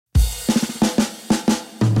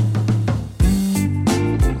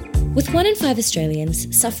With 1 in 5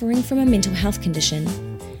 Australians suffering from a mental health condition,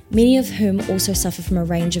 many of whom also suffer from a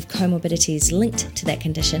range of comorbidities linked to that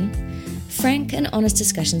condition, frank and honest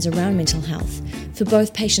discussions around mental health for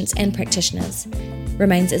both patients and practitioners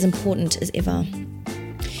remains as important as ever.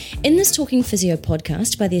 In this Talking Physio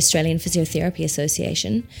podcast by the Australian Physiotherapy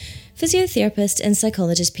Association, physiotherapist and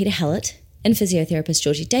psychologist Peter Hallett and physiotherapist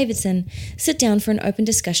Georgie Davidson sit down for an open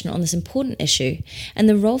discussion on this important issue and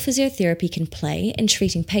the role physiotherapy can play in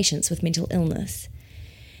treating patients with mental illness.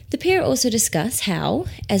 The pair also discuss how,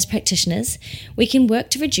 as practitioners, we can work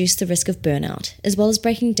to reduce the risk of burnout, as well as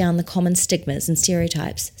breaking down the common stigmas and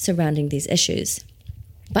stereotypes surrounding these issues.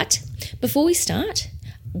 But before we start,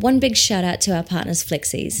 one big shout out to our partners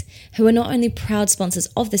Flexies, who are not only proud sponsors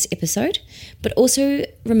of this episode, but also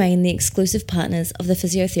remain the exclusive partners of the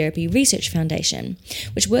Physiotherapy Research Foundation,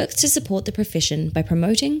 which works to support the profession by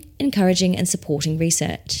promoting, encouraging and supporting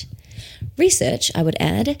research. Research, I would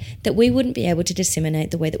add, that we wouldn't be able to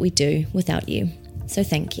disseminate the way that we do without you. So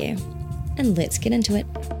thank you. And let's get into it.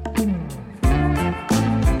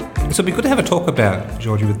 So it'd be good to have a talk about,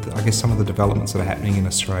 Georgie, with, I guess, some of the developments that are happening in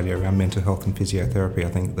Australia around mental health and physiotherapy. I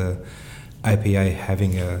think the APA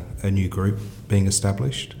having a new group being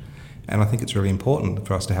established, and I think it's really important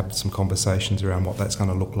for us to have some conversations around what that's going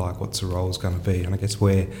to look like, what's the role's going to be, and I guess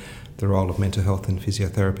where the role of mental health and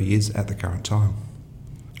physiotherapy is at the current time.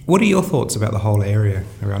 What are your thoughts about the whole area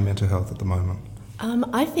around mental health at the moment?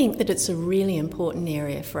 I think that it's a really important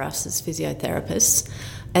area for us as physiotherapists.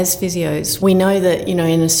 As physios, we know that, in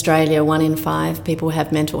Australia, 1 in 5 people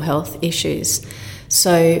have mental health issues.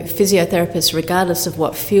 So physiotherapists, regardless of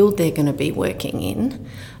what field they're going to be working in,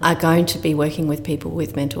 are going to be working with people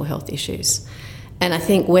with mental health issues. And I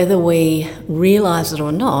think whether we realise it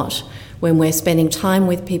or not, when we're spending time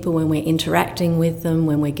with people, when we're interacting with them,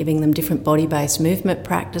 when we're giving them different body-based movement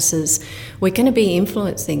practices, we're going to be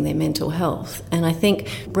influencing their mental health. And I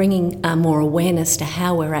think bringing more awareness to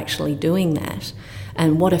how we're actually doing that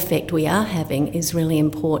and what effect we are having is really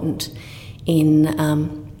important in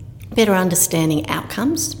better understanding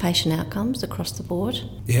outcomes, patient outcomes across the board.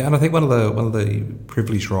 Yeah, and I think one of the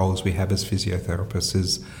privileged roles we have as physiotherapists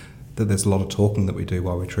is that there's a lot of talking that we do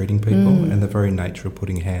while we're treating people, and the very nature of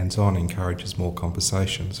putting hands on encourages more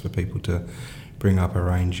conversations for people to bring up a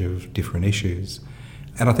range of different issues.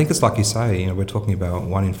 And I think it's like you say, we're talking about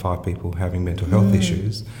 1 in 5 people having mental health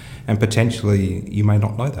issues, and potentially you may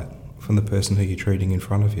not know that from the person who you're treating in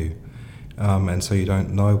front of you. And so you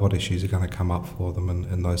don't know what issues are going to come up for them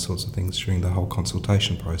and those sorts of things during the whole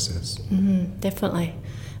consultation process. Definitely.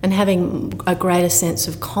 And having a greater sense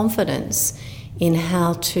of confidence in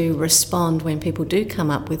how to respond when people do come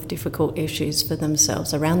up with difficult issues for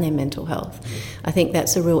themselves around their mental health. I think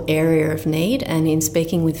that's a real area of need, and in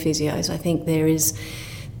speaking with physios, I think there is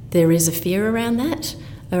a fear around that,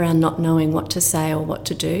 around not knowing what to say or what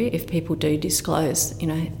to do if people do disclose,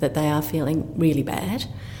 that they are feeling really bad.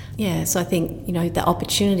 Yeah, so I think, the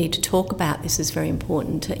opportunity to talk about this is very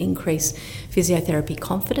important to increase physiotherapy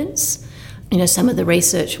confidence. Some of the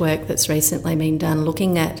research work that's recently been done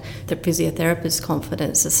looking at the physiotherapist's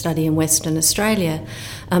confidence, a study in Western Australia,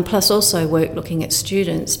 plus also work looking at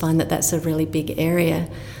students, find that that's a really big area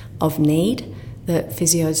of need, that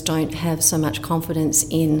physios don't have so much confidence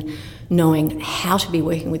in knowing how to be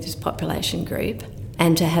working with this population group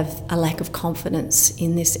and to have a lack of confidence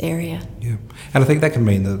in this area. Yeah, and I think that can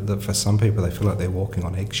mean that for some people they feel like they're walking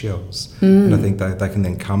on eggshells, and I think they can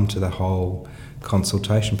then come to the whole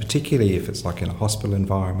consultation, particularly if it's like in a hospital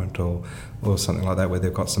environment or something like that where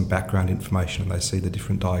they've got some background information and they see the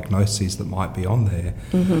different diagnoses that might be on there,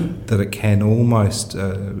 that it can almost,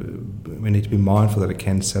 we need to be mindful that it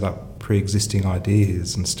can set up pre-existing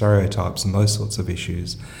ideas and stereotypes and those sorts of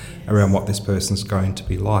issues around what this person's going to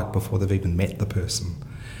be like before they've even met the person,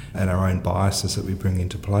 and our own biases that we bring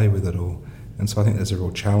into play with it all. And so I think there's a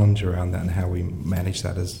real challenge around that and how we manage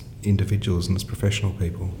that as individuals and as professional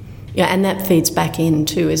people. Yeah, and that feeds back in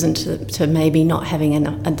too, isn't it, to maybe not having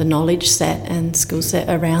the knowledge set and skill set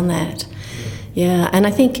around that. Yeah, and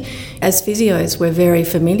I think as physios we're very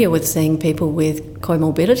familiar with seeing people with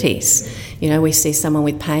comorbidities. We see someone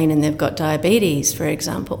with pain and they've got diabetes, for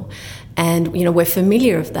example, and we're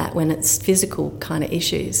familiar with that when it's physical kind of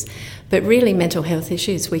issues. But really mental health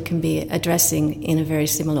issues we can be addressing in a very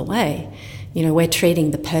similar way. We're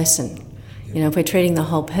treating the person. If we're treating the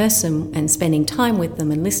whole person and spending time with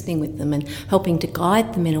them and listening with them and helping to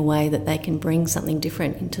guide them in a way that they can bring something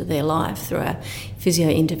different into their life through our physio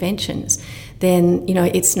interventions, then,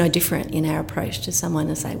 it's no different in our approach to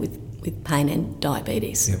someone, say, with pain and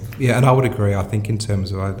diabetes. Yeah, and I would agree. I think in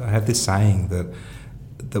terms of, I have this saying that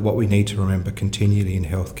that what we need to remember continually in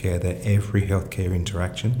healthcare, that every healthcare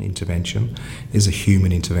intervention is a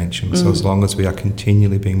human intervention. So as long as we are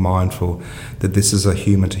continually being mindful that this is a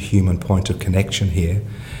human-to-human point of connection here,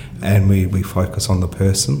 and we focus on the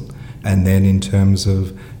person, and then in terms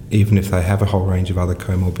of even if they have a whole range of other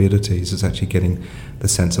comorbidities, it's actually getting the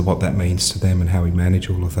sense of what that means to them and how we manage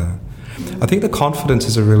all of that. I think the confidence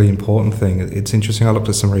is a really important thing. It's interesting, I looked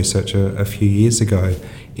at some research a few years ago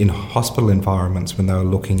in hospital environments when they were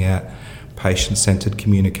looking at patient-centred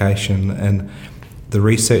communication, and the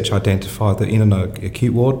research identified that in an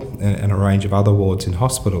acute ward and a range of other wards in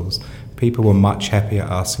hospitals, people were much happier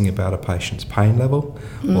asking about a patient's pain level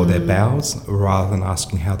or their bowels rather than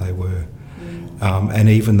asking how they were. And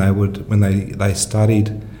even they would, when they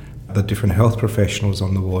studied the different health professionals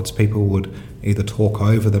on the wards, people would either talk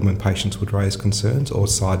over them when patients would raise concerns or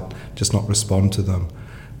just not respond to them.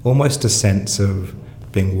 Almost a sense of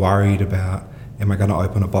being worried about, am I going to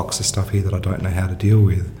open a box of stuff here that I don't know how to deal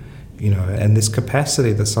with? And this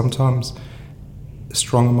capacity that sometimes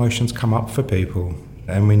strong emotions come up for people,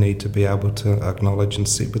 and we need to be able to acknowledge and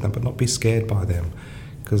sit with them, but not be scared by them,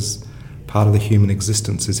 because part of the human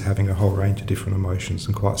existence is having a whole range of different emotions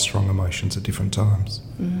and quite strong emotions at different times.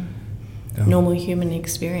 Normal human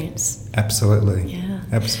experience. Absolutely. Yeah.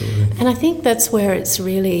 Absolutely. And I think that's where it's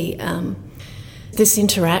really this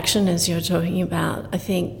interaction, as you're talking about. I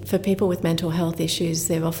think for people with mental health issues,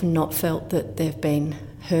 they've often not felt that they've been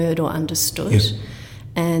heard or understood. Yes.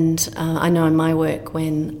 And I know in my work,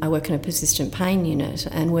 when I work in a persistent pain unit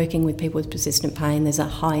and working with people with persistent pain, there's a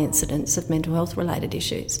high incidence of mental health related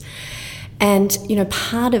issues. And,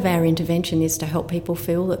 part of our intervention is to help people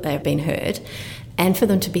feel that they've been heard and for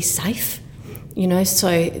them to be safe,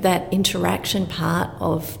 so that interaction part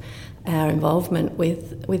of our involvement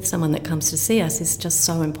with someone that comes to see us is just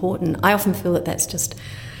so important. I often feel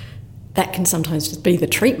that can sometimes just be the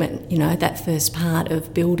treatment, that first part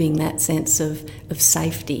of building that sense of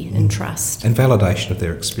safety and trust. And validation of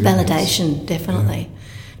their experience. Validation, definitely. Yeah.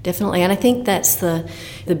 Definitely. And I think that's the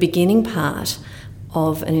beginning part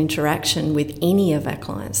of an interaction with any of our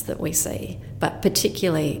clients that we see, but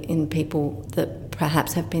particularly in people that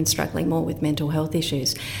perhaps have been struggling more with mental health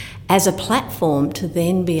issues, as a platform to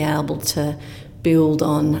then be able to build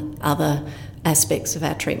on other aspects of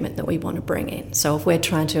our treatment that we want to bring in. So if we're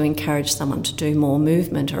trying to encourage someone to do more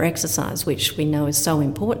movement or exercise, which we know is so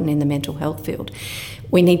important in the mental health field,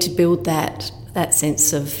 we need to build that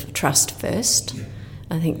sense of trust first.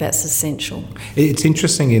 I think that's essential. It's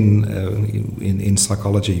interesting in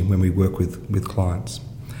psychology when we work with clients.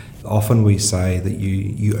 Often we say that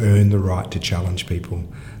you earn the right to challenge people.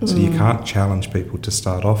 So you can't challenge people to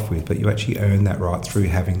start off with, but you actually earn that right through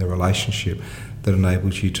having the relationship that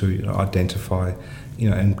enables you to identify,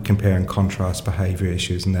 and compare and contrast behaviour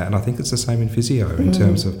issues and that. And I think it's the same in physio in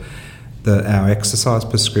terms of our exercise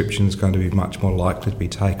prescription is going to be much more likely to be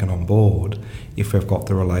taken on board if we've got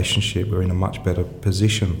the relationship. We're in a much better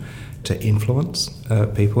position to influence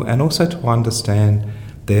people and also to understand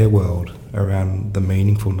their world around the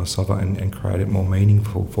meaningfulness of it and create it more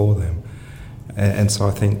meaningful for them. And so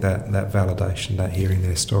I think that validation, that hearing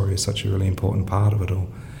their story is such a really important part of it all.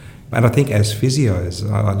 And I think as physios,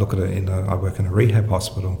 I look at it I work in a rehab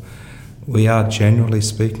hospital, we are generally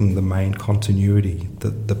speaking the main continuity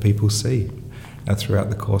that the people see throughout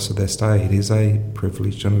the course of their stay. It is a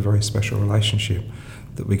privileged and a very special relationship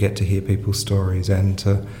that we get to hear people's stories and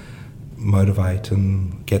to motivate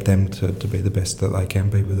and get them to be the best that they can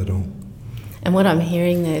be with it all. And what I'm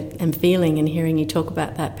hearing there and feeling and hearing you talk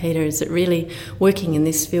about that, Peter, is that really working in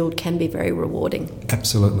this field can be very rewarding.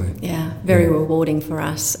 Absolutely. Yeah, very rewarding for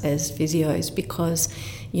us as physios because,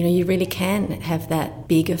 you really can have that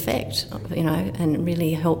big effect, and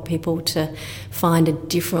really help people to find a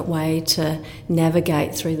different way to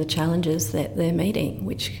navigate through the challenges that they're meeting,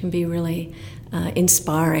 which can be really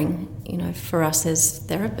inspiring, for us as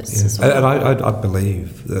therapists as well. And I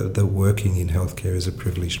believe that working in healthcare is a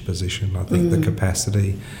privileged position. I think the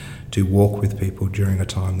capacity to walk with people during a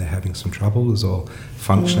time they're having some troubles or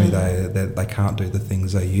functionally they can't do the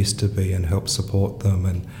things they used to be and help support them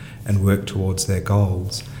and work towards their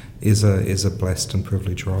goals is a blessed and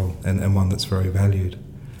privileged role and one that's very valued.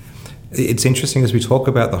 It's interesting as we talk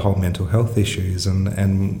about the whole mental health issues and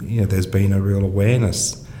there's been a real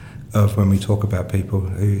awareness of when we talk about people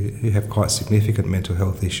who have quite significant mental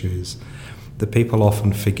health issues, that people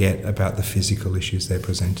often forget about the physical issues they're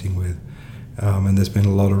presenting with. And there's been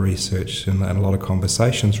a lot of research and a lot of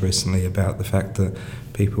conversations recently about the fact that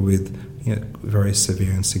people with very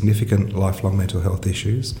severe and significant lifelong mental health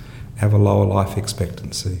issues have a lower life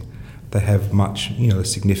expectancy they have much,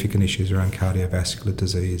 significant issues around cardiovascular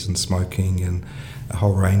disease and smoking and a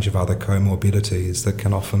whole range of other comorbidities that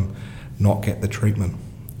can often not get the treatment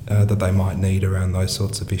that they might need around those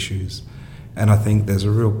sorts of issues. And I think there's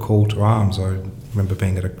a real call to arms. I remember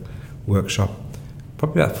being at a workshop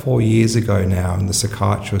probably about 4 years ago now, and the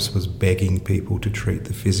psychiatrist was begging people to treat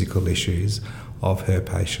the physical issues of her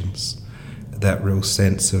patients. That real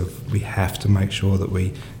sense of we have to make sure that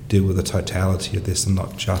we deal with the totality of this and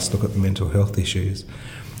not just look at the mental health issues.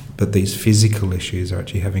 But these physical issues are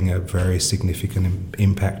actually having a very significant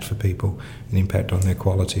impact for people, an impact on their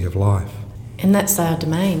quality of life. And that's our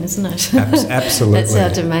domain, isn't it? Absolutely. That's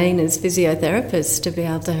our domain as physiotherapists, to be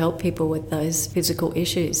able to help people with those physical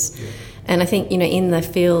issues. Yeah. And I think, in the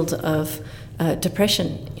field of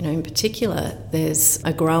depression, in particular, there's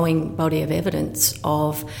a growing body of evidence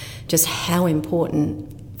of just how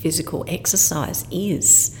important physical exercise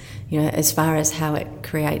is, as far as how it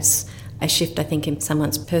creates a shift, I think, in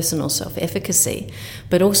someone's personal self-efficacy,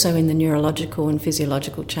 but also in the neurological and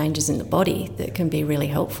physiological changes in the body that can be really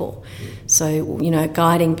helpful. So,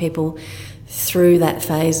 guiding people through that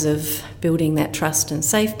phase of building that trust and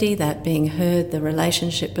safety, that being heard, the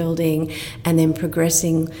relationship building, and then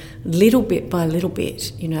progressing little bit by little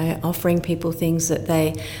bit, offering people things that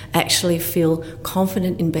they actually feel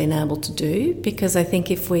confident in being able to do. Because I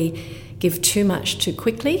think if we give too much too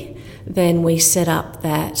quickly, then we set up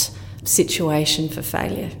that situation for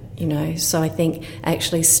failure, So I think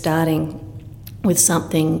actually starting with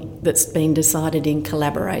something that's been decided in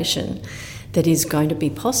collaboration that is going to be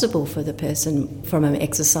possible for the person from an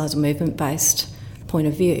exercise movement-based point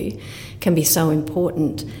of view can be so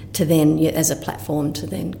important to then, as a platform, to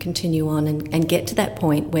then continue on and get to that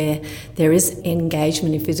point where there is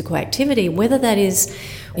engagement in physical activity, whether that is,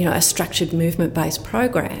 a structured movement-based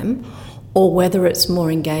program or whether it's more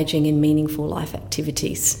engaging in meaningful life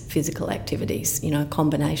activities, physical activities, a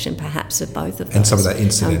combination perhaps of both of those. And some of that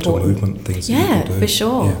incidental movement things that you can do. For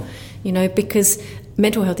sure. Yeah. Because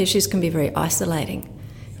mental health issues can be very isolating,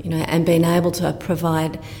 and being able to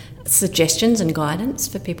provide suggestions and guidance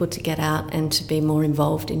for people to get out and to be more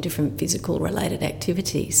involved in different physical related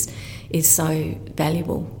activities is so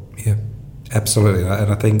valuable. Yeah, absolutely.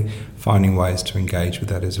 And I think finding ways to engage with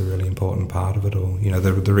that is a really important part of it all.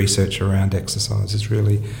 The research around exercise is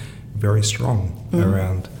really very strong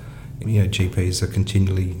around, GPs are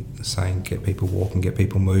continually saying get people walking, get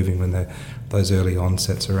people moving when they're those early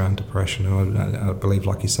onsets around depression. And I believe,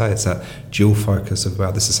 like you say, it's that dual focus of,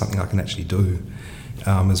 this is something I can actually do,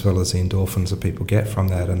 as well as the endorphins that people get from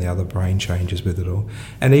that and the other brain changes with it all.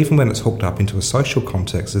 And even when it's hooked up into a social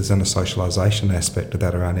context, there's then a socialisation aspect of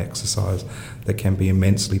that around exercise that can be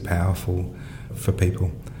immensely powerful for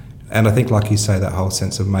people. And I think, like you say, that whole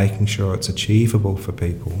sense of making sure it's achievable for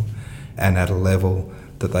people and at a level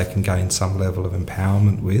that they can gain some level of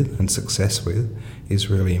empowerment with and success with is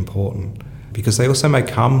really important, because they also may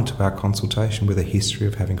come to our consultation with a history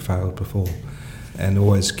of having failed before and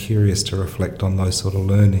always curious to reflect on those sort of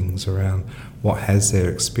learnings around what has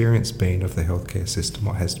their experience been of the healthcare system,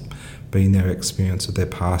 what has been their experience of their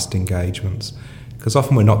past engagements, because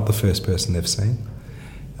often we're not the first person they've seen.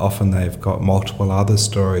 Often they've got multiple other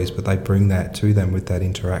stories, but they bring that to them with that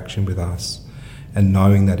interaction with us. And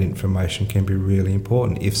knowing that information can be really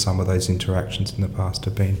important if some of those interactions in the past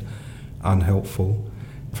have been unhelpful,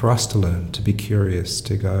 for us to learn, to be curious,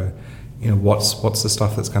 to go, what's the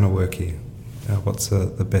stuff that's going to work here? What's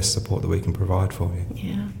the best support that we can provide for you?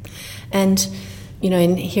 Yeah. And,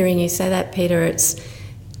 in hearing you say that, Peter,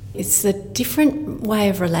 it's a different way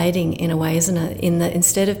of relating in a way, isn't it?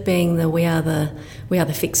 Instead of being we are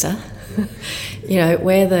the fixer,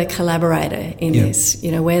 we're the collaborator in this,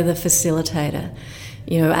 we're the facilitator.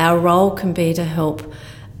 Our role can be to help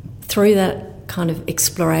through that kind of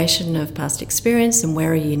exploration of past experience and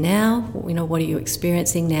where are you now, what are you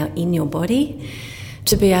experiencing now in your body,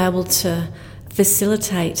 to be able to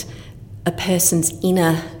facilitate a person's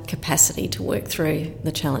inner capacity to work through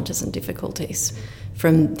the challenges and difficulties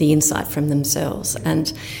from the insight from themselves.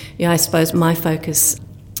 And I suppose my focus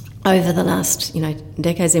over the last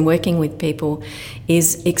decades in working with people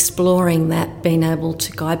is exploring that, being able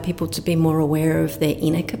to guide people to be more aware of their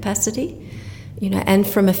inner capacity. And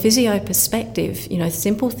from a physio perspective,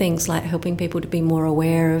 simple things like helping people to be more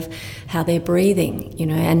aware of how they're breathing,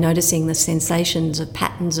 and noticing the sensations of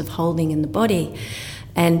patterns of holding in the body.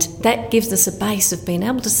 And that gives us a base of being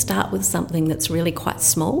able to start with something that's really quite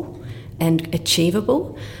small and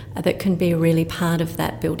achievable that can be really part of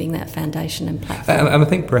that, building that foundation and platform. And I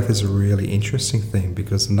think breath is a really interesting thing,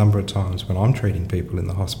 because a number of times when I'm treating people in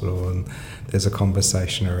the hospital and there's a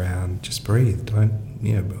conversation around just breathe,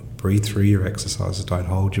 breathe through your exercises, don't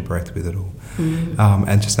hold your breath with it all.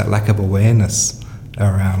 And just that lack of awareness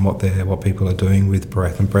around what people are doing with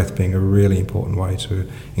breath, and breath being a really important way to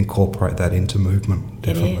incorporate that into movement,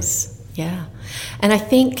 definitely. It is, yeah. And I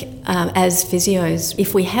think as physios,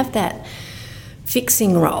 if we have that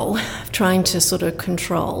fixing role, trying to sort of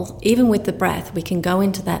control, even with the breath, we can go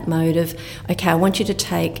into that mode of, okay, I want you to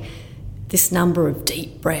take this number of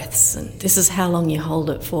deep breaths, and this is how long you hold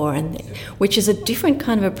it for, and which is a different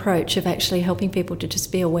kind of approach of actually helping people to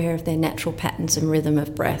just be aware of their natural patterns and rhythm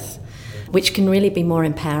of breath, which can really be more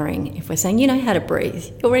empowering. If we're saying, you know how to breathe,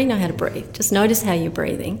 you already know how to breathe, just notice how you're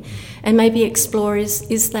breathing, and maybe explore,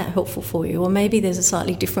 is that helpful for you, or maybe there's a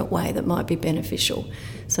slightly different way that might be beneficial,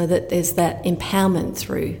 so that there's that empowerment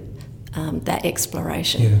through that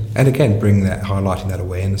exploration. Yeah, and again, highlighting that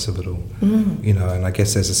awareness of it all, and I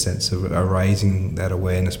guess there's a sense of raising that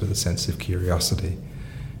awareness with a sense of curiosity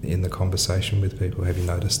in the conversation with people. Have you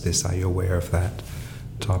noticed this? Are you aware of that?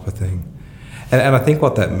 Type of thing. And I think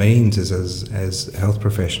what that means is, as health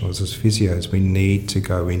professionals, as physios, we need to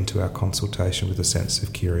go into our consultation with a sense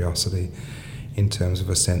of curiosity, in terms of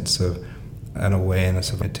a sense of an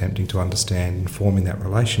awareness of attempting to understand and forming that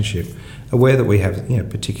relationship, aware that we have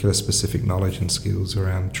particular specific knowledge and skills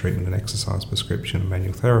around treatment and exercise prescription and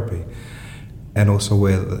manual therapy, and also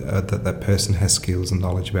aware that person has skills and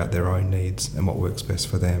knowledge about their own needs and what works best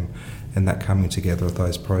for them, and that coming together of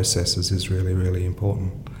those processes is really, really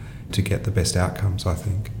important to get the best outcomes, I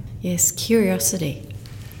think. Yes, curiosity.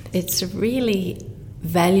 It's a really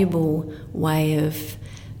valuable way of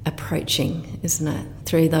approaching, isn't it?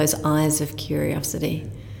 Through those eyes of curiosity.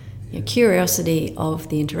 Curiosity of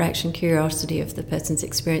the interaction, curiosity of the person's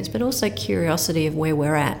experience, but also curiosity of where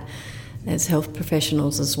we're at as health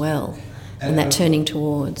professionals as well, and that turning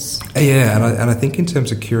towards. Yeah, and I think in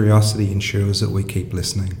terms of curiosity ensures that we keep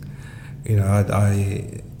listening.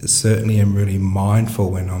 I certainly am really mindful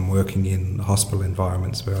when I'm working in hospital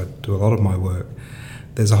environments where I do a lot of my work.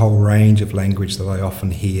 There's a whole range of language that I often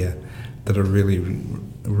hear that are really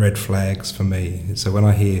red flags for me. So when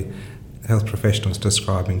I hear health professionals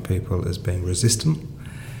describing people as being resistant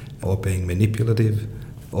or being manipulative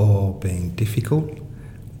or being difficult,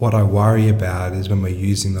 what I worry about is when we're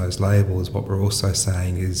using those labels, what we're also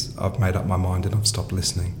saying is, I've made up my mind and I've stopped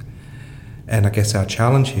listening. And I guess our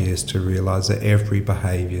challenge here is to realise that every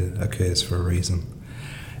behaviour occurs for a reason.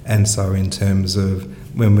 And so in terms of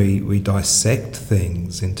when we dissect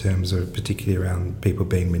things, in terms of particularly around people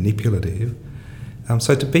being manipulative,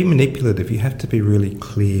 so to be manipulative, you have to be really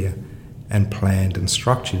clear and planned and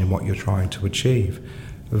structured in what you're trying to achieve,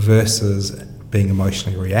 versus being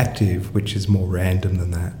emotionally reactive, which is more random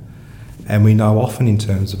than that. And we know often in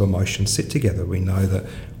terms of emotions sit together. We know that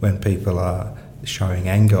when people are showing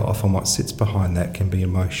anger, often what sits behind that can be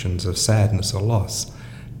emotions of sadness or loss.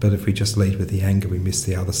 But if we just lead with the anger, we miss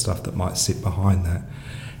the other stuff that might sit behind that.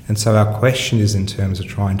 And so our question is in terms of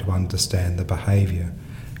trying to understand the behaviour.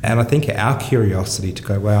 And I think our curiosity to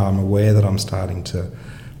go, wow, I'm aware that I'm starting to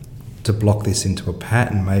block this into a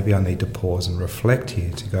pattern. Maybe I need to pause and reflect here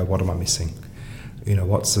to go, what am I missing?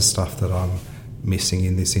 What's the stuff that I'm missing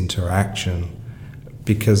in this interaction?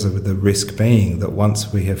 Because of the risk being that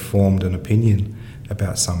once we have formed an opinion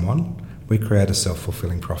about someone, we create a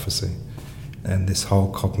self-fulfilling prophecy. And this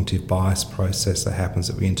whole cognitive bias process that happens,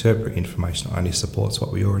 that we interpret information only supports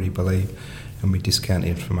what we already believe, and we discount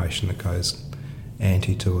information that goes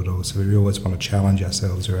anti to it all. So we always want to challenge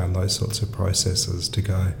ourselves around those sorts of processes to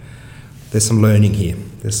go, there's some learning here.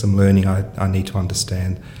 There's some learning. I need to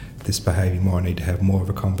understand this behaviour more. I need to have more of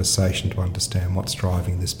a conversation to understand what's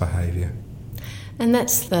driving this behaviour. And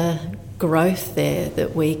that's the growth there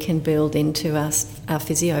that we can build into our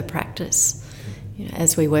physio practice.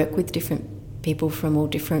 As we work with different people from all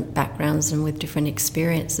different backgrounds and with different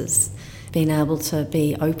experiences, being able to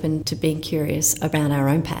be open to being curious about our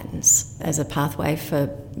own patterns as a pathway for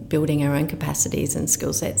building our own capacities and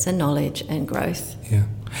skill sets and knowledge and growth. Yeah.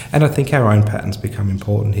 And I think our own patterns become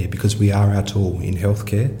important here because we are our tool in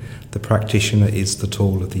healthcare. The practitioner is the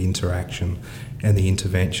tool of the interaction and the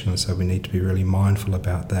intervention, and so we need to be really mindful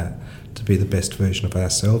about that to be the best version of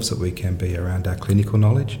ourselves that we can be around our clinical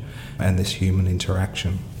knowledge and this human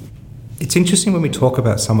interaction. It's interesting when we talk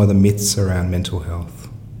about some of the myths around mental health,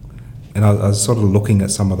 and I was sort of looking at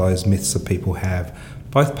some of those myths that people have,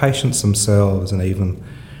 both patients themselves and even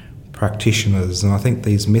practitioners, and I think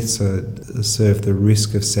these myths serve the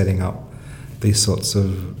risk of setting up these sorts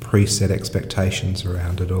of preset expectations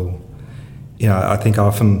around it all. I think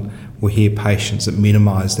often we'll hear patients that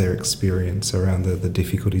minimise their experience around the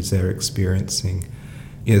difficulties they're experiencing.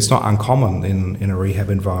 It's not uncommon in a rehab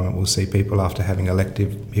environment. We'll see people after having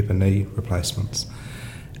elective hip and knee replacements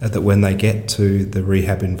that when they get to the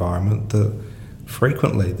rehab environment, that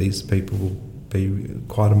frequently these people will be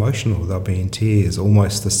quite emotional. They'll be in tears.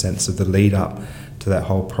 Almost the sense of the lead up to that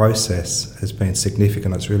whole process has been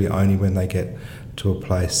significant. It's really only when they get to a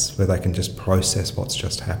place where they can just process what's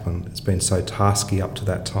just happened. It's been so tasky up to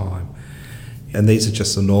that time. And these are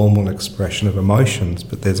just a normal expression of emotions,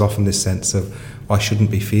 but there's often this sense of, I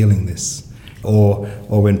shouldn't be feeling this. Or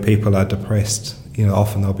when people are depressed,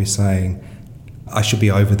 often they'll be saying, I should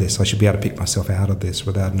be over this, I should be able to pick myself out of this,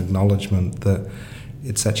 without an acknowledgement that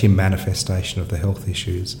it's actually a manifestation of the health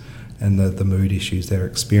issues and the mood issues they're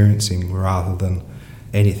experiencing rather than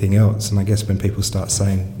anything else. And I guess when people start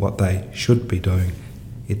saying what they should be doing,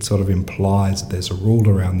 it sort of implies that there's a rule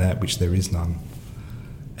around that, which there is none.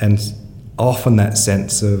 And often that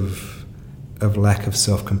sense of lack of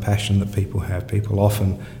self-compassion that people have, people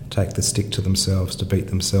often take the stick to themselves to beat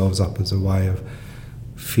themselves up as a way of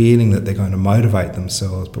feeling that they're going to motivate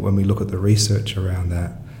themselves. But when we look at the research around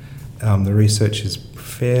that, the research is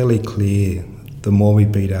fairly clear. The more we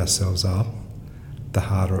beat ourselves up, the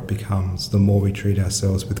harder it becomes. The more we treat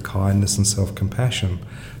ourselves with kindness and self-compassion,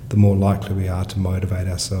 the more likely we are to motivate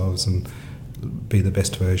ourselves and be the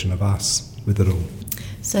best version of us with it all.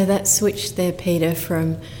 So that switch there, Peter,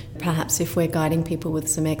 from perhaps if we're guiding people with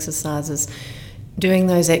some exercises, doing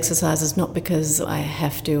those exercises not because I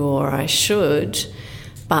have to or I should,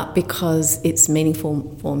 but because it's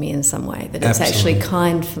meaningful for me in some way, that it's Absolutely. actually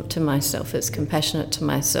kind to myself, it's compassionate to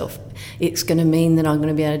myself. It's going to mean that I'm going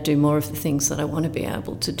to be able to do more of the things that I want to be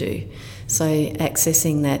able to do. So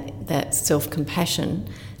accessing that self-compassion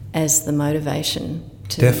as the motivation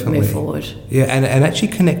to Definitely. move forward. Yeah, and actually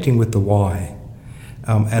connecting with the why.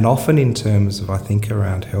 And often in terms of, I think,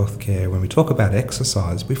 around healthcare, when we talk about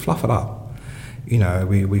exercise, we fluff it up.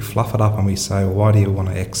 We fluff it up and we say, well, why do you want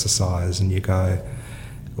to exercise? And you go,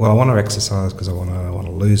 well, I want to exercise because I want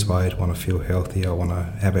to lose weight, I want to feel healthy, I want to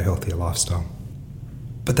have a healthier lifestyle.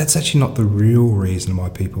 But that's actually not the real reason why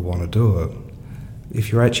people want to do it.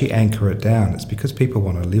 If you actually anchor it down, it's because people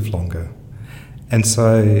want to live longer. And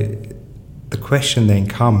so the question then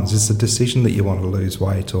comes, is the decision that you want to lose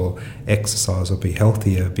weight or exercise or be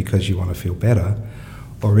healthier because you want to feel better,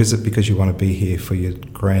 or is it because you want to be here for your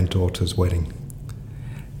granddaughter's wedding?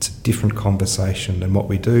 It's a different conversation, and what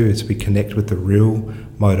we do is we connect with the real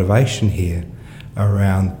motivation here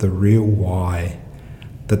around the real why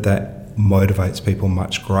that motivates people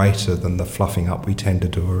much greater than the fluffing up we tend to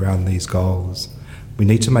do around these goals. We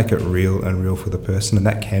need to make it real and real for the person, and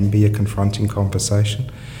that can be a confronting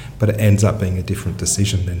conversation, but it ends up being a different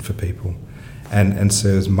decision then for people and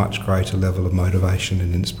serves much greater level of motivation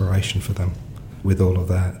and inspiration for them with all of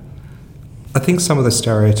that. I think some of the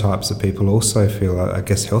stereotypes that people also feel, I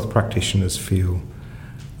guess health practitioners feel,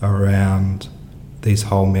 around these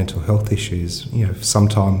whole mental health issues,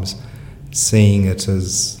 sometimes seeing it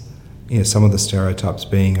as, some of the stereotypes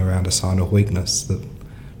being around a sign of weakness, that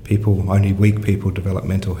only weak people develop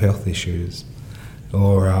mental health issues,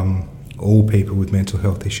 or all people with mental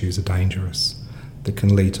health issues are dangerous. That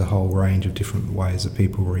can lead to a whole range of different ways that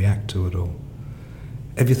people react to it all.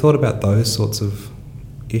 Have you thought about those sorts of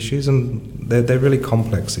issues? And they're really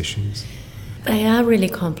complex issues. They are really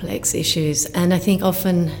complex issues, and I think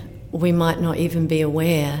often we might not even be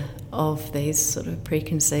aware of these sort of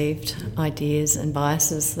preconceived ideas and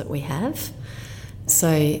biases that we have. So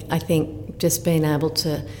I think just being able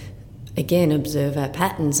to, again, observe our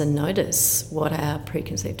patterns and notice what our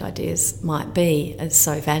preconceived ideas might be is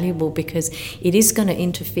so valuable, because it is going to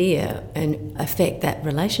interfere and affect that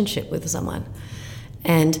relationship with someone.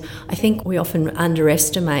 And I think we often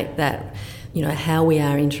underestimate that, how we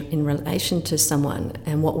are in relation to someone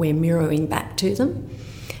and what we're mirroring back to them.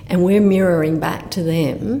 And we're mirroring back to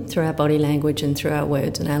them through our body language and through our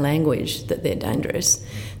words and our language that they're dangerous,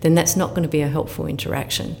 then that's not going to be a helpful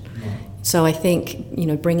interaction. So I think,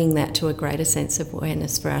 bringing that to a greater sense of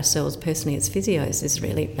awareness for ourselves personally as physios is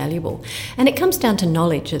really valuable. And it comes down to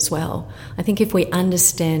knowledge as well. I think if we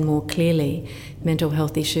understand more clearly mental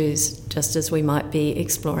health issues, just as we might be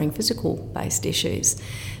exploring physical-based issues,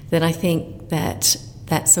 then I think that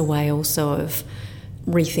that's a way also of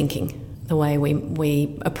rethinking the way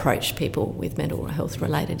we approach people with mental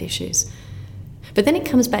health-related issues. But then it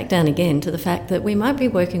comes back down again to the fact that we might be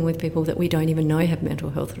working with people that we don't even know have mental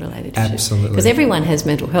health-related issues. Absolutely. Because everyone has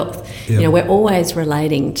mental health. Yeah. We're always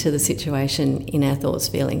relating to the situation in our thoughts,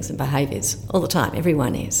 feelings and behaviours all the time.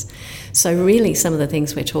 Everyone is. So really some of the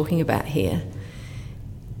things we're talking about here,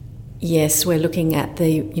 yes, we're looking at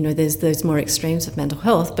there's those more extremes of mental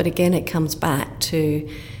health, but again, it comes back to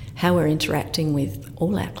how we're interacting with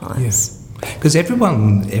all our clients. Because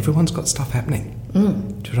everyone's got stuff happening. Do you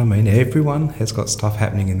know what I mean? Everyone has got stuff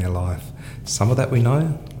happening in their life. Some of that we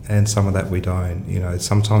know, and some of that we don't.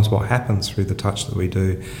 Sometimes what happens through the touch that we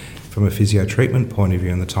do, from a physio treatment point of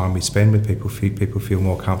view, and the time we spend with people feel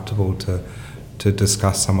more comfortable to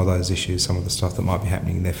discuss some of those issues, some of the stuff that might be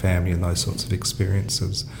happening in their family and those sorts of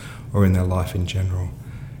experiences, or in their life in general.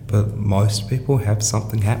 But most people have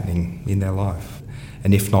something happening in their life,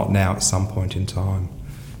 and if not now, at some point in time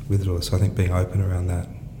with it all. So I think being open around that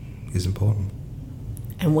is important.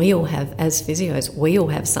 And we all have, as physios, we all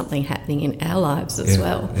have something happening in our lives as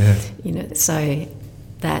well. Yeah. So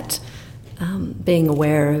that being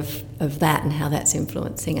aware of that and how that's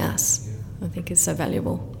influencing us, I think is so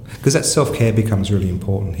valuable. Because that self-care becomes really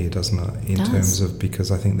important here, doesn't it? Terms of,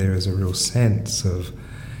 because I think there is a real sense of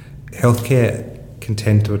healthcare can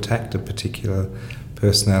tend to attack a particular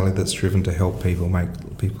personality that's driven to help people make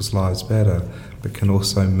people's lives better, but can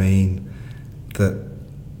also mean that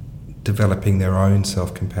developing their own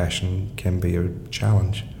self-compassion can be a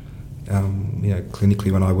challenge.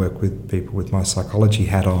 Clinically, when I work with people with my psychology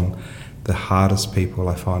hat on, the hardest people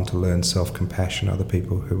I find to learn self-compassion are the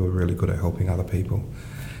people who are really good at helping other people.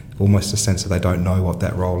 Almost a sense that they don't know what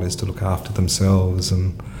that role is to look after themselves,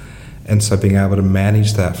 and so being able to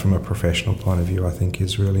manage that from a professional point of view, I think,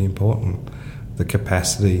 is really important. The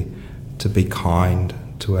capacity to be kind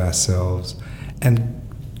to ourselves and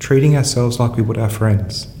treating ourselves like we would our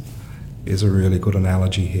friends is a really good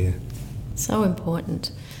analogy here. So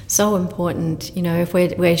important. So important. If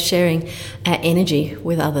we're sharing our energy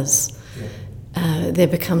with others, there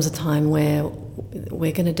becomes a time where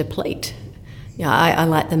we're going to deplete. I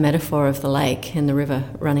like the metaphor of the lake and the river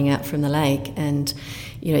running out from the lake, and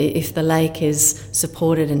if the lake is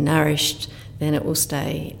supported and nourished, then it will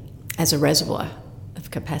stay as a reservoir of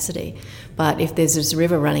capacity. But if there's this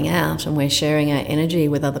river running out and we're sharing our energy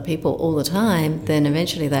with other people all the time, then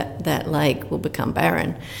eventually that lake will become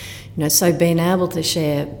barren. So being able to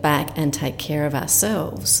share back and take care of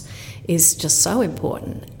ourselves is just so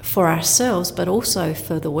important for ourselves, but also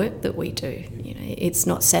for the work that we do. It's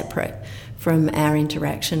not separate from our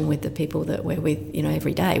interaction with the people that we're with,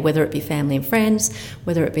 every day, whether it be family and friends,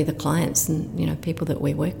 whether it be the clients and, people that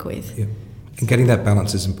we work with. Yeah. And getting that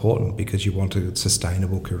balance is important because you want a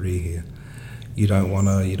sustainable career here. You don't want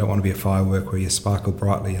to be a firework where you sparkle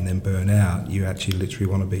brightly and then burn out. You actually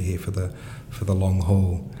literally want to be here for the long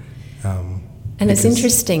haul. And it's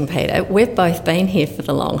interesting, Peter, we've both been here for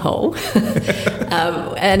the long haul.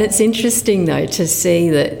 And it's interesting, though, to see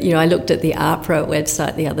that, I looked at the ARPRA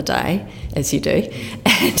website the other day, as you do,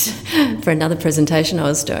 and for another presentation I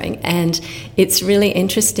was doing. And it's really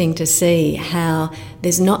interesting to see how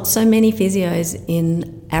there's not so many physios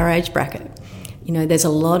in our age bracket. There's a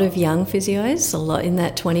lot of young physios, a lot in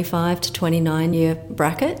that 25 to 29 year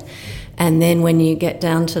bracket. And then when you get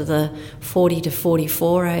down to the 40 to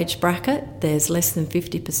 44 age bracket, there's less than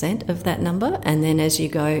 50% of that number. And then as you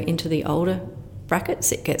go into the older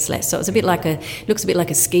brackets, it gets less. So it's looks a bit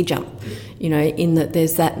like a ski jump, in that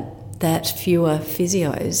there's that fewer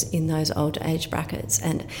physios in those older age brackets.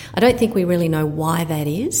 And I don't think we really know why that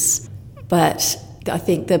is, but I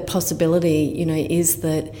think the possibility, is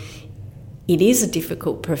that it is a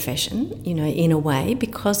difficult profession, in a way,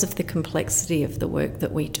 because of the complexity of the work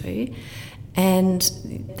that we do. And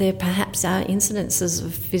there perhaps are incidences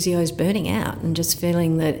of physios burning out and just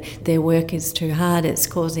feeling that their work is too hard, it's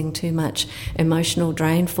causing too much emotional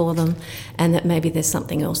drain for them, and that maybe there's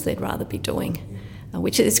something else they'd rather be doing.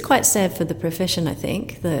 Which is quite sad for the profession, I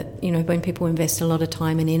think, that, when people invest a lot of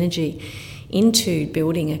time and energy into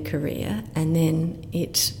building a career and then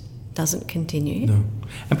it doesn't continue. No.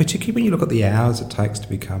 And particularly when you look at the hours it takes to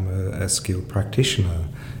become a skilled practitioner,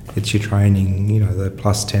 it's your training, the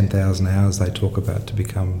plus 10,000 hours they talk about to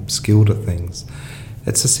become skilled at things.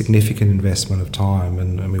 It's a significant investment of time,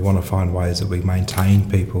 and we want to find ways that we maintain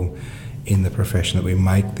people in the profession, that we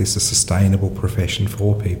make this a sustainable profession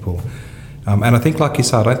for people. And I think, like you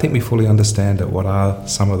said, I don't think we fully understand what are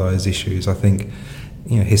some of those issues. I think,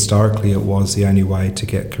 historically it was the only way to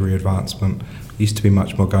get career advancement. It used to be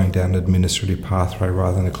much more going down an administrative pathway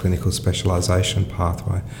rather than a clinical specialisation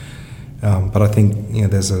pathway. But I think,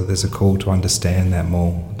 there's a call to understand that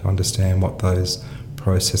more, to understand what those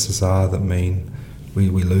processes are that mean we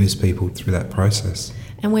lose people through that process.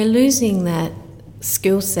 And we're losing that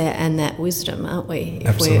skill set and that wisdom, aren't we?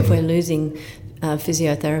 Absolutely. If we're losing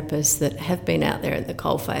physiotherapists that have been out there at the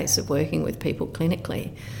coalface of working with people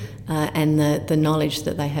clinically, and the knowledge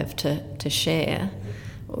that they have to share,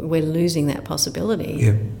 we're losing that possibility.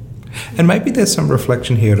 Yeah. And maybe there's some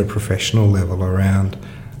reflection here at a professional level around,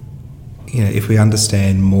 if we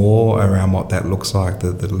understand more around what that looks like,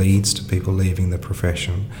 that leads to people leaving the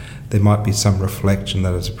profession, there might be some reflection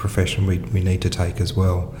that as a profession we need to take as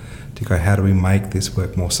well, to go, how do we make this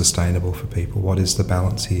work more sustainable for people? What is the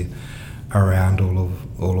balance here around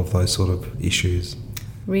all of those sort of issues?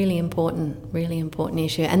 Really important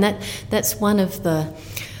issue. And that's one of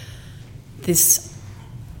this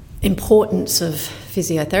importance of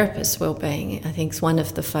physiotherapists' wellbeing. I think is one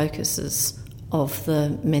of the focuses of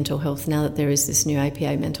the mental health, now that there is this new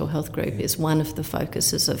APA mental health group, is one of the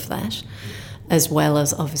focuses of that, as well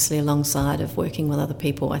as obviously alongside of working with other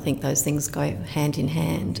people. I think those things go hand in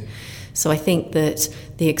hand. So I think that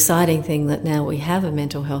the exciting thing that now we have a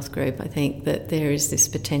mental health group, I think that there is this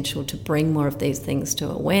potential to bring more of these things to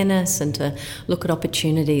awareness and to look at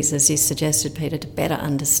opportunities, as you suggested, Peter, to better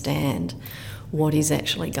understand what is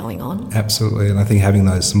actually going on. Absolutely, and I think having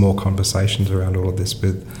those more conversations around all of this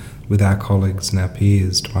with our colleagues and our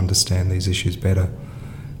peers to understand these issues better,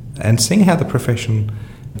 and seeing how the profession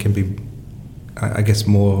can be, I guess,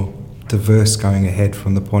 more diverse going ahead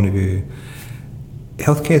from the point of view.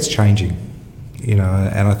 Healthcare is changing, and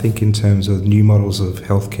I think in terms of new models of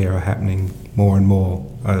healthcare are happening more and more.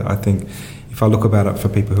 I think if I look about it for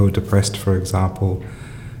people who are depressed, for example,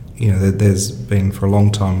 there's been for a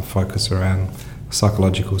long time focus around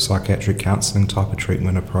psychological, psychiatric counselling type of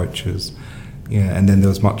treatment approaches. And then there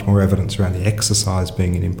was much more evidence around the exercise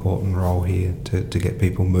being an important role here to get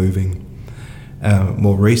people moving.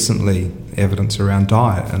 More recently, evidence around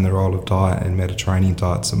diet and the role of diet and Mediterranean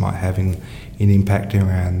diets that might have in impacting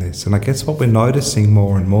around this. And I guess what we're noticing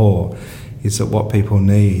more and more is that what people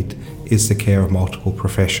need is the care of multiple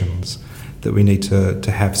professions, that we need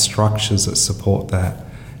to have structures that support that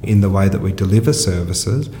in the way that we deliver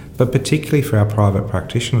services, but particularly for our private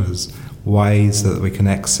practitioners, ways that we can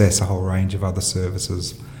access a whole range of other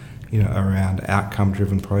services, around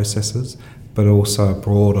outcome-driven processes, but also a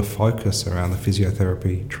broader focus around the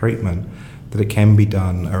physiotherapy treatment, that it can be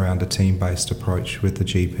done around a team-based approach with the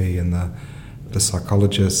GP and the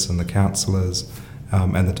psychologists and the counsellors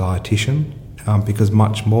and the dietitian, because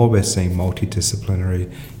much more we're seeing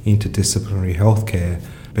multidisciplinary, interdisciplinary healthcare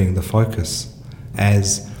being the focus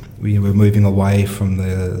as we're moving away from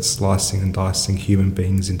the slicing and dicing human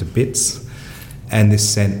beings into bits, and this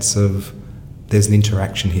sense of there's an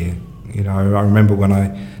interaction here. I remember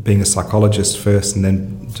being a psychologist first and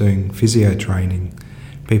then doing physio training,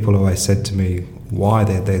 people always said to me, why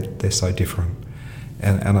they're so different.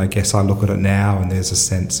 And I guess I look at it now and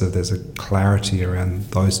there's a clarity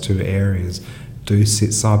around those two areas do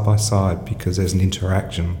sit side by side, because there's an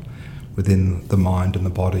interaction within the mind and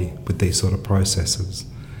the body with these sort of processes.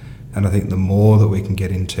 And I think the more that we can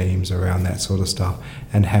get in teams around that sort of stuff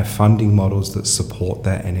and have funding models that support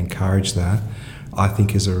that and encourage that, I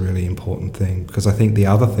think is a really important thing. Because I think the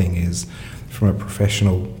other thing is, from a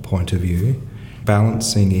professional point of view,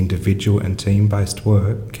 balancing individual and team-based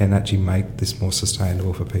work can actually make this more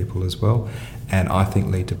sustainable for people as well, and I think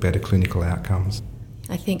lead to better clinical outcomes.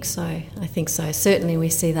 I think so. Certainly we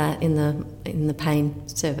see that in the pain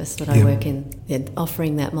service that I work in,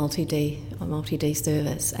 offering that multi-D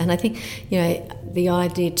service. And I think, the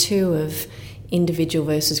idea too of individual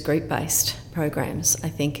versus group-based programs, I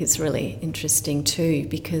think is really interesting too,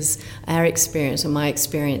 because our experience, or my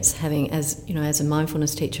experience, having as a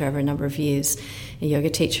mindfulness teacher over a number of years, a yoga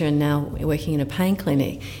teacher, and now working in a pain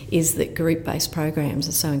clinic, is that group-based programs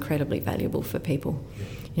are so incredibly valuable for people.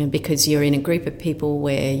 Because you're in a group of people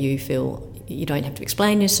where you feel you don't have to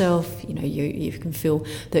explain yourself, you can feel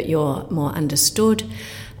that you're more understood,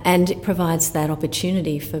 and it provides that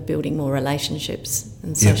opportunity for building more relationships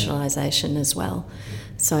and socialisation as well.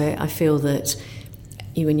 So I feel that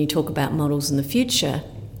when you talk about models in the future,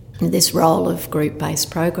 this role of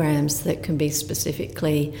group-based programs that can be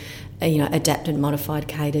specifically adapted, modified,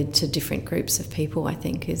 catered to different groups of people, I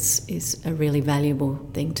think is a really valuable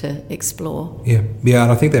thing to explore. Yeah,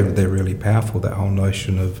 and I think they're really powerful, that whole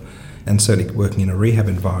notion of, and certainly working in a rehab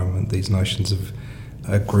environment, these notions of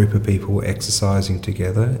a group of people exercising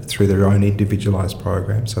together through their own individualised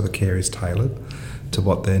program, so the care is tailored to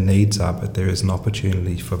what their needs are, but there is an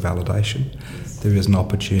opportunity for validation. There is an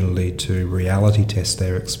opportunity to reality test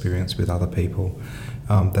their experience with other people.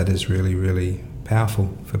 That is really, really powerful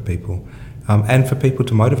for people, and for people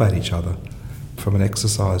to motivate each other from an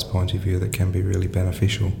exercise point of view, that can be really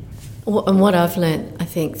beneficial. And what I've learnt, I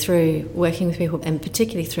think, through working with people, and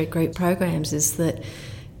particularly through group programs, is that,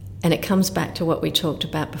 and it comes back to what we talked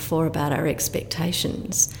about before about our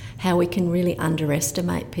expectations, how we can really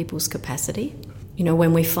underestimate people's capacity.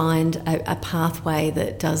 When we find a pathway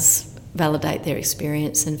that does validate their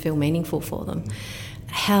experience and feel meaningful for them,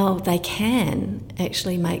 how they can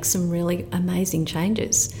actually make some really amazing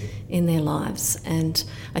changes in their lives. And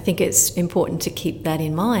I think it's important to keep that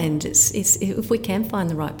in mind. It's if we can find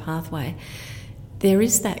the right pathway, there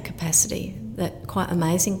is that capacity, that quite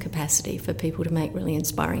amazing capacity for people to make really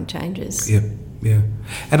inspiring changes. Yeah.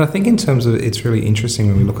 And I think in terms of, it's really interesting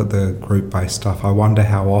when we look at the group-based stuff, I wonder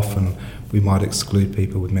how often we might exclude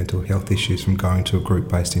people with mental health issues from going to a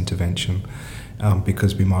group-based intervention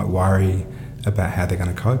because we might worry about how they're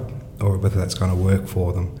going to cope or whether that's going to work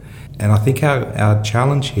for them. And I think our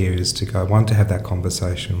challenge here is to go, one, to have that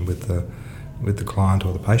conversation with the client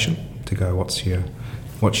or the patient, to go, what's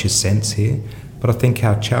your sense here? But I think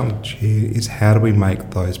our challenge here is, how do we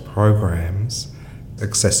make those programs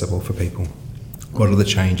accessible for people? What are the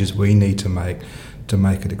changes we need to make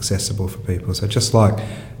it accessible for people? So just like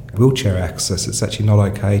wheelchair access, it's actually not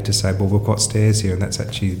okay to say, well, we've got stairs here and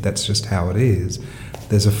that's just how it is.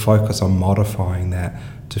 There's a focus on modifying that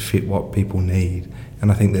to fit what people need.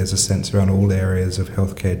 And I think there's a sense around all areas of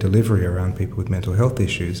healthcare delivery around people with mental health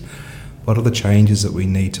issues. What are the changes that we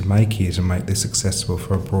need to make here to make this accessible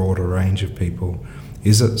for a broader range of people?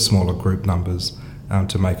 Is it smaller group numbers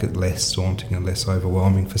to make it less daunting and less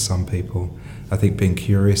overwhelming for some people? I think being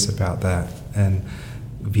curious about that and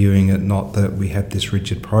viewing it not that we have this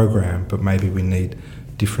rigid program, but maybe we need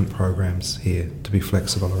different programs here to be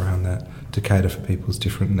flexible around that, to cater for people's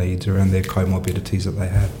different needs around their comorbidities that they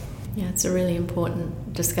have. Yeah, it's a really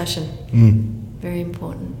important discussion. Very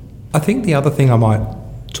important. I think the other thing I might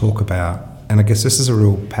talk about, and I guess this is a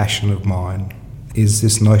real passion of mine, is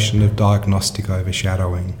this notion of diagnostic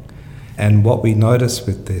overshadowing. And what we notice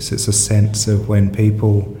with this, it's a sense of when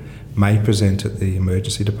people may present at the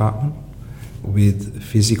emergency department with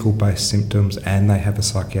physical-based symptoms and they have a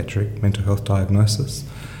psychiatric mental health diagnosis,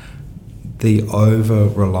 the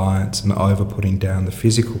over-reliance and over-putting down the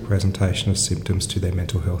physical presentation of symptoms to their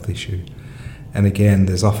mental health issue. And again,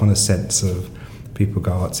 there's often a sense of people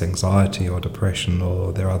go, it's anxiety or depression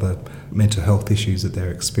or there are other mental health issues that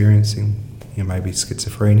they're experiencing, maybe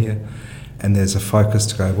schizophrenia, and there's a focus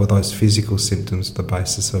to go, well, those physical symptoms are the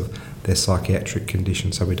basis of their psychiatric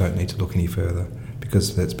condition, so we don't need to look any further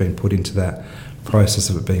because it's been put into that process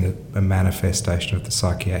of it being a manifestation of the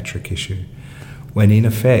psychiatric issue. When in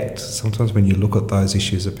effect, sometimes when you look at those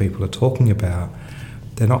issues that people are talking about,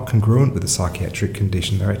 they're not congruent with the psychiatric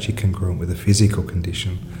condition, they're actually congruent with a physical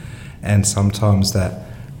condition. And sometimes that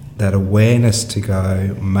awareness to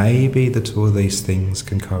go, maybe the two of these things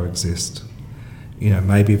can coexist.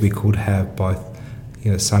 Maybe we could have both,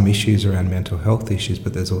 some issues around mental health issues,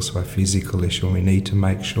 but there's also a physical issue, and we need to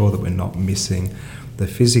make sure that we're not missing the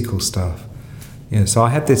physical stuff. So I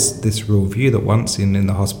have this real view that once in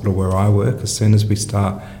the hospital where I work, as soon as we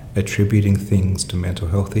start attributing things to mental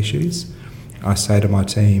health issues, I say to my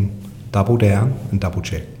team, double down and double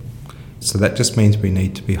check. So that just means we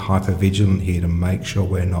need to be hyper vigilant here to make sure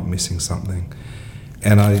we're not missing something.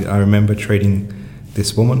 And I remember treating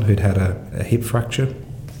this woman who'd had a hip fracture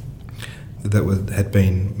that had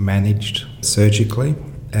been managed surgically,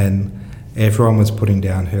 and everyone was putting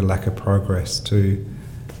down her lack of progress to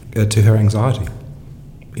her anxiety.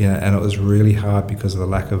 And it was really hard because of the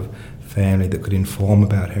lack of family that could inform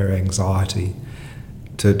about her anxiety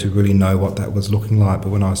to really know what that was looking like. But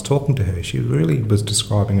when I was talking to her, she really was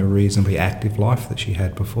describing a reasonably active life that she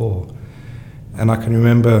had before. And I can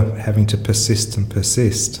remember having to persist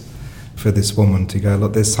for this woman to go,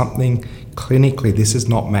 look, there's something clinically, this is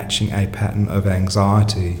not matching a pattern of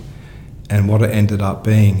anxiety. And what it ended up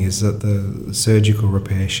being is that the surgical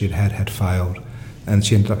repair she'd had failed, and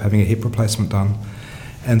she ended up having a hip replacement done.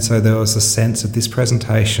 And so there was a sense of this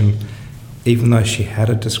presentation, even though she had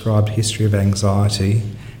a described history of anxiety,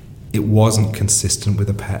 it wasn't consistent with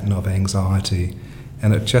a pattern of anxiety.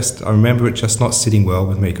 And I remember it just not sitting well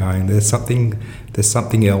with me, going, there's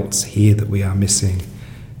something else here that we are missing.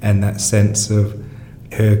 And that sense of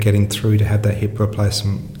her getting through to have that hip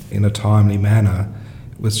replacement in a timely manner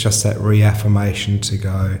was just that reaffirmation to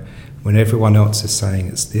go, when everyone else is saying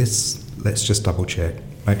it's this, let's just double check,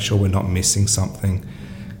 make sure we're not missing something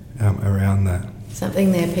around that.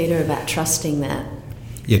 Something there, Peter, about trusting that.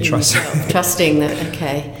 Yeah, trusting that,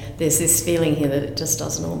 okay, there's this feeling here that it just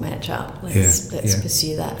doesn't all match up. Let's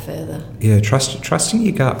pursue that further. Yeah, trusting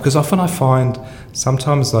your gut, because often I find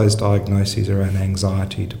sometimes those diagnoses around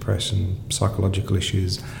anxiety, depression, psychological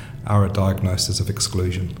issues are a diagnosis of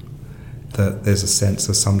exclusion. That there's a sense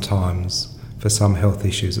of sometimes, for some health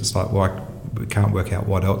issues, it's like, well, we can't work out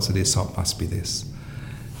what else it is, so it must be this.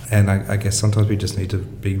 And I guess sometimes we just need to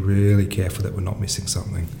be really careful that we're not missing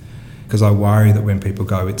something. Because I worry that when people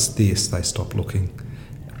go, it's this, they stop looking.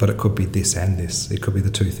 but it could be this and this. It could be the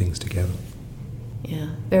two things together. Yeah,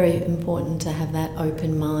 very important to have that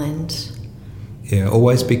open mind. Yeah,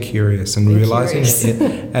 always be curious and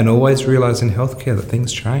and always realise in healthcare that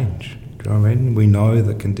things change. Do you know what I mean? We know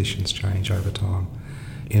that conditions change over time.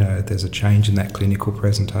 You know, if there's a change in that clinical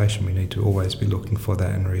presentation, we need to always be looking for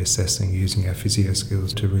that and reassessing, using our physio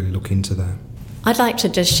skills to really look into that. I'd like to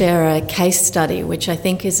just share a case study, which I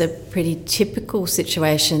think is a pretty typical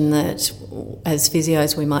situation that as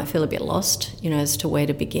physios we might feel a bit lost, you know, as to where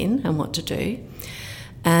to begin and what to do.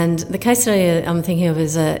 And the case study I'm thinking of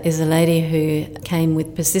is a lady who came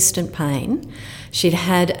with persistent pain. She'd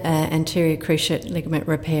had an anterior cruciate ligament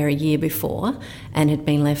repair a year before and had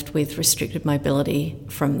been left with restricted mobility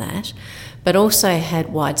from that, but also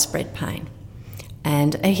had widespread pain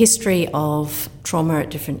and a history of trauma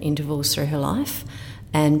at different intervals through her life,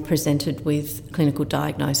 and presented with clinical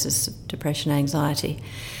diagnosis of depression, anxiety.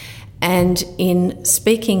 And in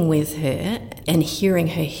speaking with her and hearing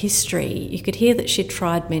her history, you could hear that she'd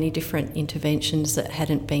tried many different interventions that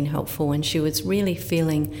hadn't been helpful, and she was really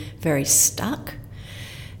feeling very stuck.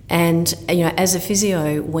 And, you know, as a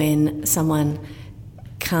physio, when someone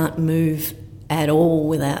can't move at all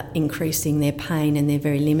without increasing their pain and they're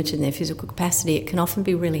very limited in their physical capacity, it can often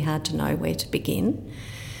be really hard to know where to begin.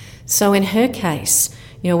 So in her case,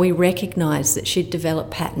 you know, we recognised that she'd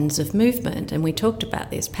developed patterns of movement, and we talked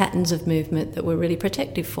about this, patterns of movement that were really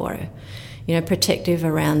protective for her. You know, protective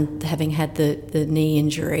around having had the knee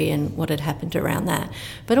injury and what had happened around that,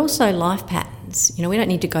 but also life patterns. You know, we don't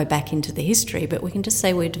need to go back into the history, but we can just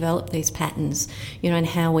say we developed these patterns, you know, and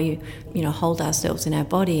how we, you know, hold ourselves in our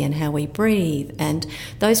body and how we breathe. And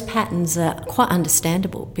those patterns are quite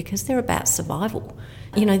understandable because they're about survival.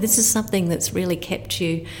 You know, this is something that's really kept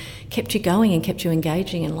you going and kept you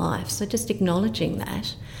engaging in life. So just acknowledging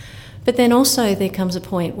that. But then also there comes a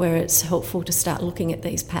point where it's helpful to start looking at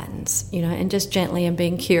these patterns, you know, and just gently and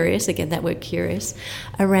being curious, again that word curious,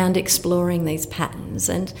 around exploring these patterns.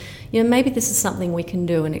 And, you know, maybe this is something we can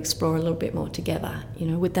do and explore a little bit more together. You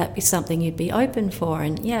know, would that be something you'd be open for?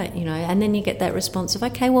 And yeah, you know, and then you get that response of,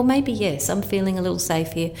 okay, well maybe yes, I'm feeling a little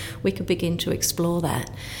safe here. We could begin to explore that.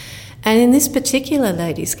 And in this particular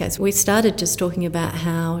lady's case, we started just talking about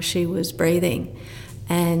how she was breathing,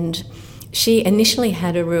 and she initially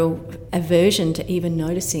had a real aversion to even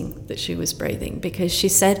noticing that she was breathing, because she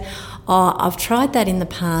said, oh, I've tried that in the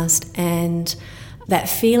past, and that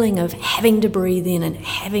feeling of having to breathe in and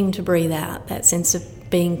having to breathe out, that sense of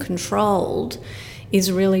being controlled,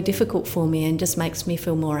 is really difficult for me and just makes me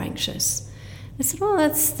feel more anxious. I said, oh,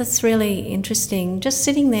 that's really interesting. Just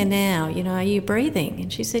sitting there now, you know, are you breathing?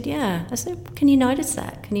 And she said, yeah. I said, can you notice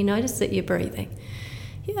that? Can you notice that you're breathing?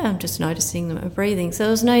 Yeah, I'm just noticing that I'm breathing. So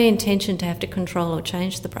there was no intention to have to control or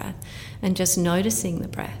change the breath, and just noticing the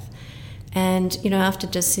breath. And, you know, after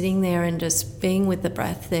just sitting there and just being with the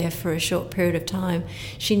breath there for a short period of time,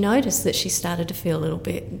 she noticed that she started to feel a little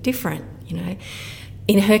bit different, you know.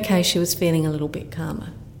 In her case, she was feeling a little bit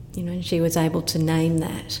calmer, you know, and she was able to name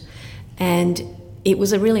that. And it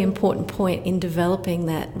was a really important point in developing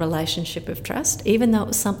that relationship of trust, even though it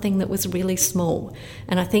was something that was really small.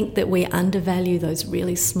 And I think that we undervalue those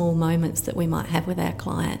really small moments that we might have with our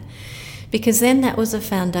client, because then that was a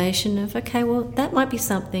foundation of, okay, well, that might be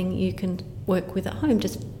something you can work with at home,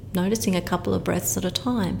 just noticing a couple of breaths at a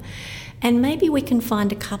time. And maybe we can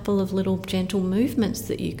find a couple of little gentle movements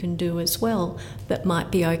that you can do as well that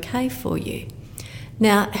might be okay for you.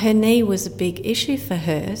 Now, her knee was a big issue for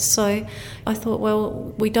her, so I thought,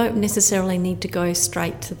 well, we don't necessarily need to go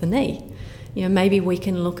straight to the knee. You know, maybe we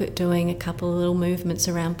can look at doing a couple of little movements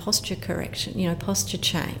around posture correction, you know, posture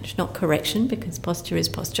change, not correction because posture is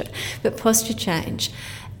posture, but posture change,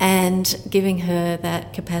 and giving her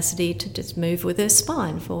that capacity to just move with her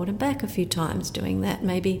spine forward and back a few times, doing that,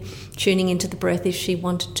 maybe tuning into the breath if she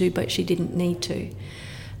wanted to but she didn't need to,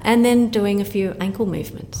 and then doing a few ankle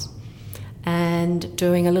movements and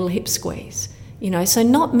doing a little hip squeeze. You know, so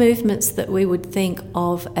not movements that we would think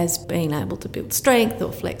of as being able to build strength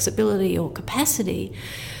or flexibility or capacity,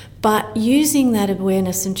 but using that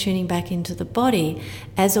awareness and tuning back into the body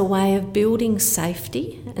as a way of building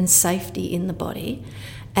safety and safety in the body,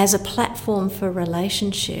 as a platform for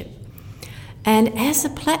relationship, and as a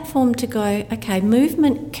platform to go, okay,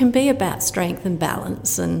 movement can be about strength and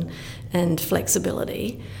balance and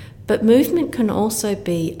flexibility, but movement can also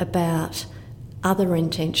be about other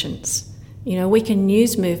intentions. You know, we can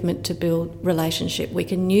use movement to build relationship. We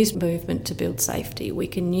can use movement to build safety. We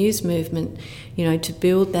can use movement, you know, to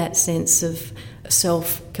build that sense of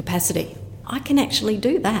self-capacity. I can actually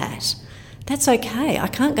do that. That's okay. I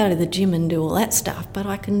can't go to the gym and do all that stuff, but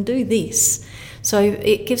I can do this. So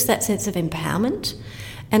it gives that sense of empowerment.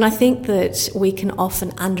 And I think that we can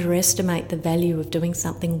often underestimate the value of doing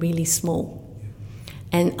something really small.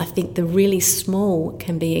 And I think the really small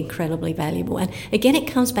can be incredibly valuable. And again, it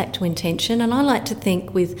comes back to intention. And I like to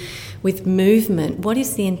think with movement, what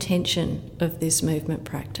is the intention of this movement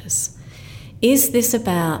practice? Is this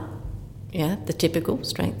about the typical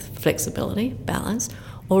strength, flexibility, balance,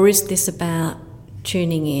 or is this about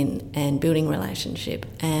tuning in and building relationship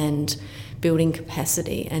and building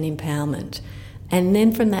capacity and empowerment? And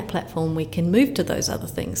then from that platform, we can move to those other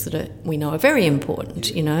things that we know are very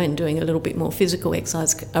important, and doing a little bit more physical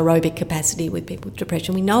exercise, aerobic capacity with people with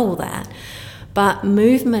depression. We know all that. But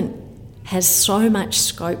movement has so much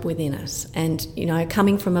scope within us. And,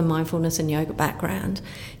 coming from a mindfulness and yoga background,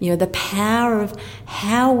 the power of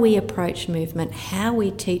how we approach movement, how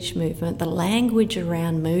we teach movement, the language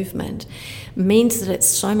around movement means that it's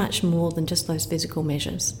so much more than just those physical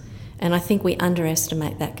measures. And I think we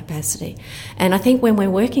underestimate that capacity. And I think when we're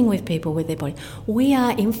working with people with their body, we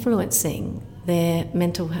are influencing their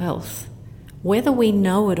mental health, whether we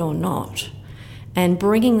know it or not, and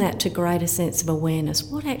bringing that to greater sense of awareness.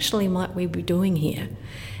 What actually might we be doing here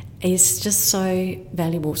is just so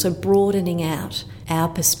valuable. So broadening out our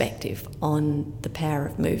perspective on the power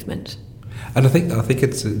of movement. And I think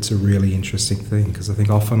it's a really interesting thing, because I think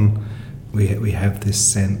often we have this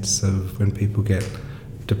sense of when people get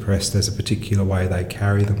depressed, there's a particular way they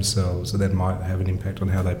carry themselves that then might have an impact on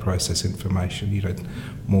how they process information,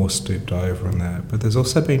 more stooped over on that. But there's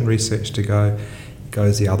also been research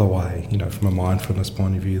goes the other way, from a mindfulness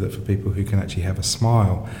point of view, that for people who can actually have a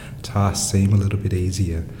smile, tasks seem a little bit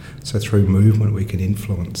easier. So through movement we can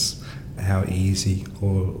influence how easy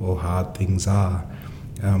or hard things are.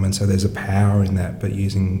 And so there's a power in that, but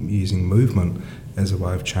using movement as a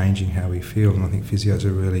way of changing how we feel. And I think physios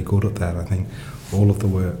are really good at that. I think all of the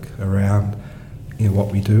work around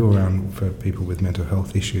what we do around for people with mental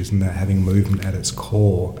health issues, and that having movement at its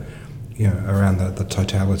core, around the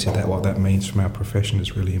totality of that, what that means from our profession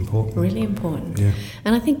is really important. Really important. Yeah.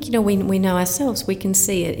 And I think, we know ourselves, we can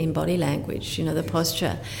see it in body language, the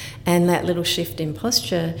posture. And that little shift in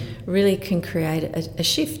posture really can create a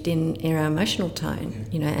shift in our emotional tone,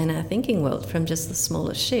 and our thinking world from just the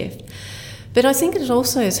smallest shift. But I think it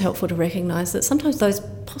also is helpful to recognise that sometimes those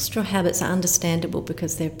postural habits are understandable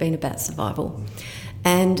because they've been about survival.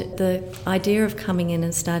 And the idea of coming in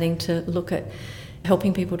and starting to look at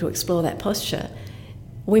helping people to explore that posture,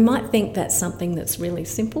 we might think that's something that's really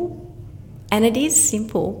simple. And it is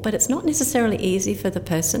simple, but it's not necessarily easy for the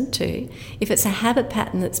person to. If it's a habit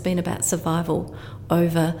pattern that's been about survival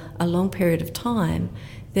over a long period of time,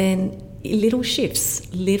 then little shifts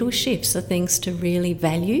are things to really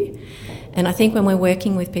value. And I think when we're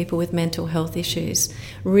working with people with mental health issues,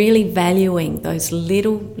 really valuing those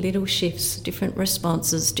little shifts, different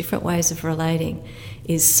responses, different ways of relating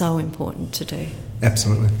is so important to do.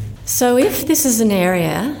 Absolutely. So if this is an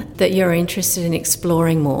area that you're interested in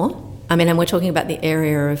exploring more, and we're talking about the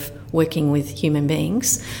area of working with human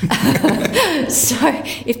beings. So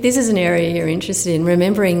if this is an area you're interested in,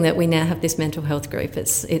 remembering that we now have this mental health group,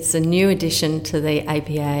 it's a new addition to the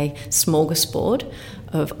APA smorgasbord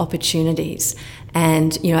of opportunities.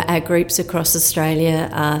 And, our groups across Australia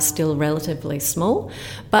are still relatively small,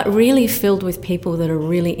 but really filled with people that are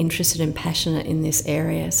really interested and passionate in this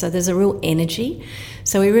area. So there's a real energy.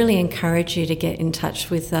 So we really encourage you to get in touch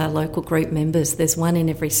with our local group members. There's one in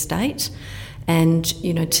every state. And,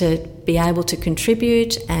 to be able to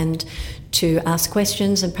contribute and to ask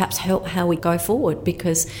questions and perhaps help how we go forward,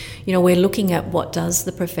 because, we're looking at what does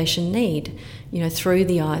the profession need, through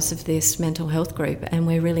the eyes of this mental health group. And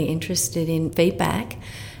we're really interested in feedback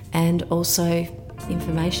and also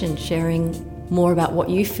information, sharing more about what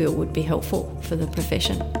you feel would be helpful for the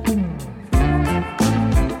profession.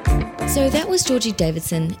 So that was Georgie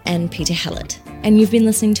Davidson and Peter Hallett, and you've been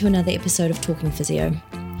listening to another episode of Talking Physio.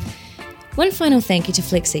 One final thank you to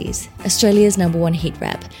Flexies, Australia's #1 heat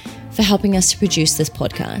wrap, for helping us to produce this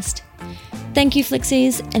podcast. Thank you,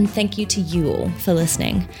 Flexies, and thank you to you all for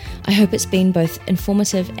listening. I hope it's been both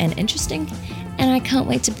informative and interesting, and I can't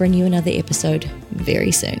wait to bring you another episode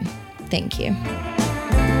very soon. Thank you.